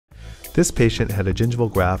This patient had a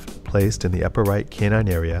gingival graft placed in the upper right canine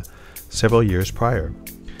area several years prior.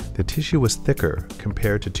 The tissue was thicker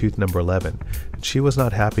compared to tooth number 11, and she was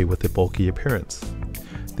not happy with the bulky appearance.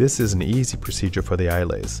 This is an easy procedure for the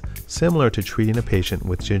iLase, similar to treating a patient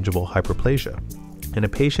with gingival hyperplasia. In a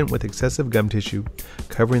patient with excessive gum tissue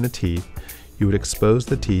covering the teeth, you would expose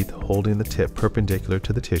the teeth holding the tip perpendicular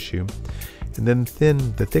to the tissue, and then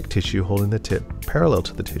thin the thick tissue holding the tip parallel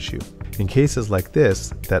to the tissue. In cases like this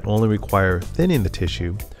that only require thinning the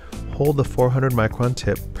tissue, hold the 400 micron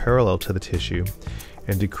tip parallel to the tissue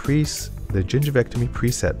and decrease the gingivectomy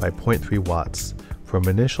preset by 0.3 watts from an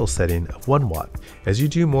initial setting of 1 watt. As you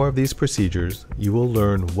do more of these procedures, you will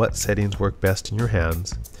learn what settings work best in your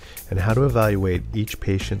hands and how to evaluate each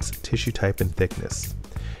patient's tissue type and thickness,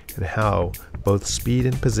 and how both speed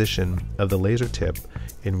and position of the laser tip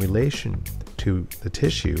in relation to the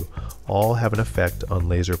tissue all have an effect on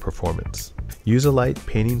laser performance. Use a light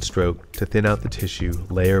painting stroke to thin out the tissue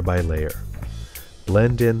layer by layer.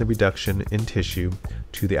 Blend in the reduction in tissue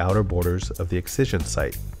to the outer borders of the excision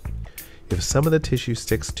site. If some of the tissue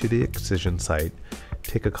sticks to the excision site,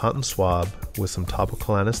 take a cotton swab with some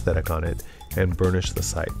topical anesthetic on it and burnish the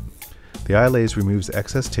site. The iLase removes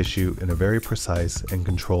excess tissue in a very precise and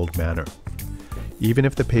controlled manner. Even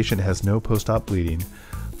if the patient has no post-op bleeding,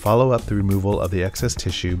 follow up the removal of the excess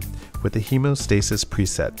tissue with the hemostasis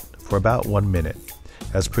preset for about 1 minute,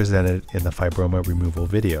 as presented in the fibroma removal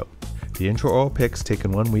video. The intraoral pics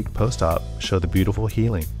taken 1 week post-op show the beautiful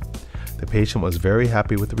healing. The patient was very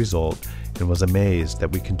happy with the result and was amazed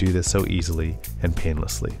that we can do this so easily and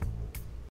painlessly.